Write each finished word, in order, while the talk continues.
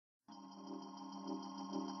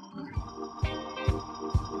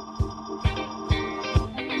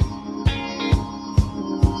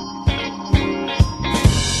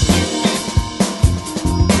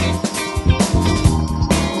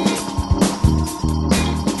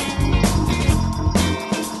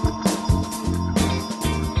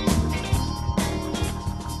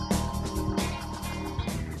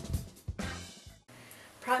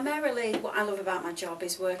my job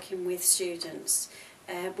is working with students.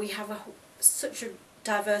 We have such a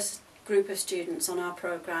diverse group of students on our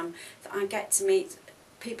programme that I get to meet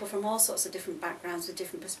people from all sorts of different backgrounds with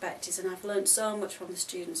different perspectives, and I've learned so much from the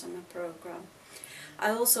students on my programme. I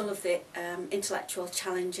also love the intellectual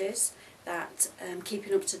challenges that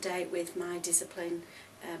keeping up to date with my discipline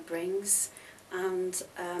brings, and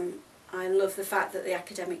I love the fact that the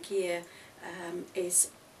academic year is,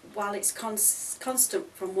 while it's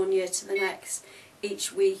constant from one year to the next,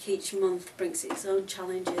 each week, each month brings its own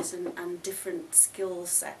challenges and different skill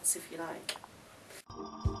sets, if you like.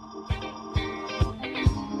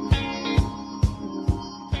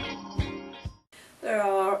 There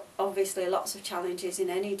are obviously lots of challenges in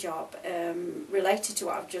any job related to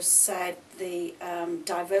what I've just said. The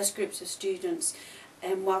diverse groups of students,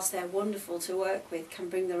 whilst they're wonderful to work with, can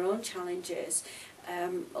bring their own challenges.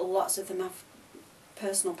 Lots of them have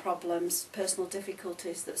personal problems, personal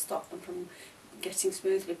difficulties that stop them from progressing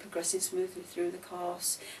smoothly through the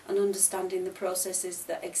course, and understanding the processes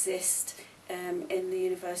that exist in the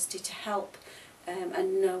university to help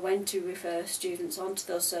and know when to refer students onto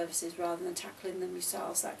those services rather than tackling them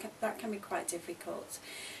yourselves. That can be quite difficult.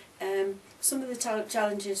 Some of the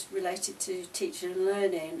challenges related to teaching and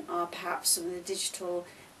learning are perhaps some of the digital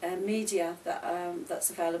media that's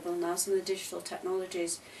available now, some of the digital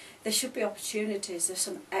technologies. There should be opportunities. There's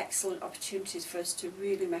some excellent opportunities for us to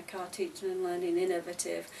really make our teaching and learning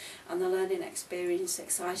innovative and the learning experience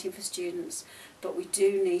exciting for students, but we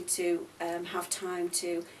do need to have time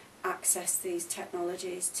to access these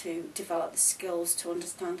technologies, to develop the skills to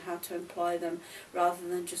understand how to employ them, rather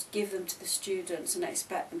than just give them to the students and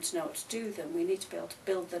expect them to know what to do with them. We need to be able to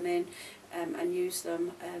build them in and use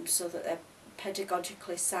them so that they're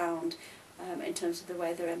pedagogically sound in terms of the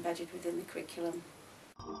way they're embedded within the curriculum.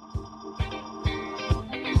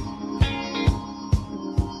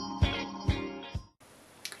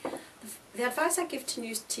 The advice I give to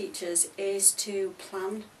new teachers is to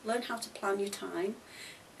learn how to plan your time.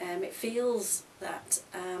 It feels that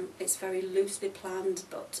it's very loosely planned,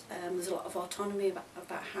 but there's a lot of autonomy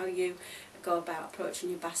about how you go about approaching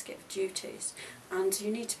your basket of duties, and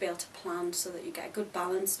you need to be able to plan so that you get a good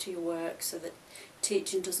balance to your work, so that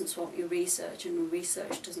teaching doesn't swamp your research and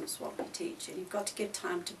research doesn't swamp your teaching. You've got to give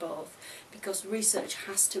time to both, because research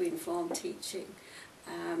has to inform teaching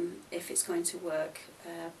if it's going to work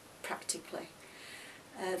practically.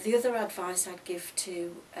 The other advice I'd give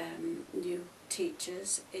to new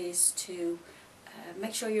teachers is to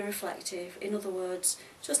make sure you're reflective. In other words,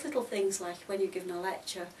 just little things like when you're given a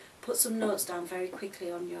lecture, put some notes down very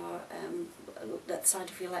quickly on your that side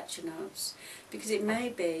of your lecture notes, because it may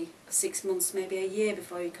be 6 months, maybe a year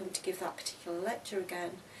before you come to give that particular lecture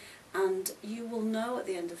again, and you will know at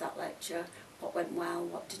the end of that lecture what went well,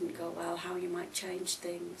 what didn't go well, how you might change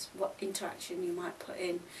things, what interaction you might put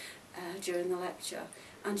in during the lecture,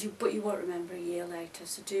 but you won't remember a year later,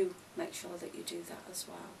 so do make sure that you do that as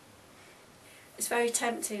well. It's very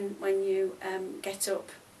tempting when you get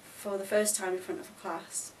up for the first time in front of a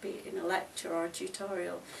class, be it in a lecture or a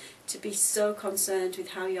tutorial, to be so concerned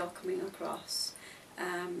with how you're coming across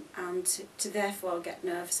and to therefore get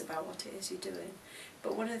nervous about what it is you're doing.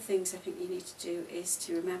 But one of the things I think you need to do is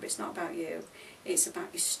to remember it's not about you, it's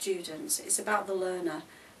about your students, it's about the learner.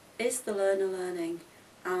 Is the learner learning?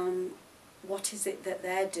 What is it that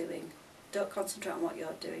they're doing? Don't concentrate on what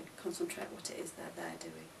you're doing, concentrate on what it is that they're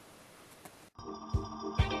doing.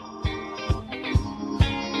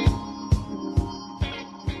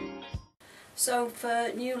 So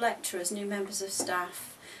for new lecturers, new members of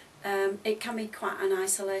staff, it can be quite an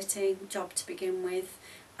isolating job to begin with,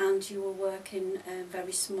 and you will work in a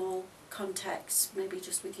very small context, maybe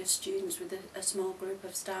just with your students, with a small group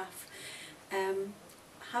of staff.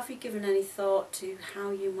 Have you given any thought to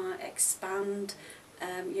how you might expand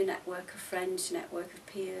your network of friends, your network of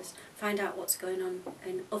peers, find out what's going on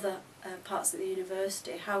in other parts of the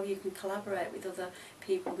university, how you can collaborate with other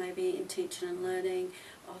people, maybe in teaching and learning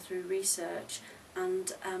or through research,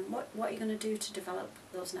 and what are you going to do to develop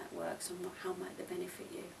those networks, and how might they benefit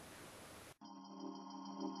you?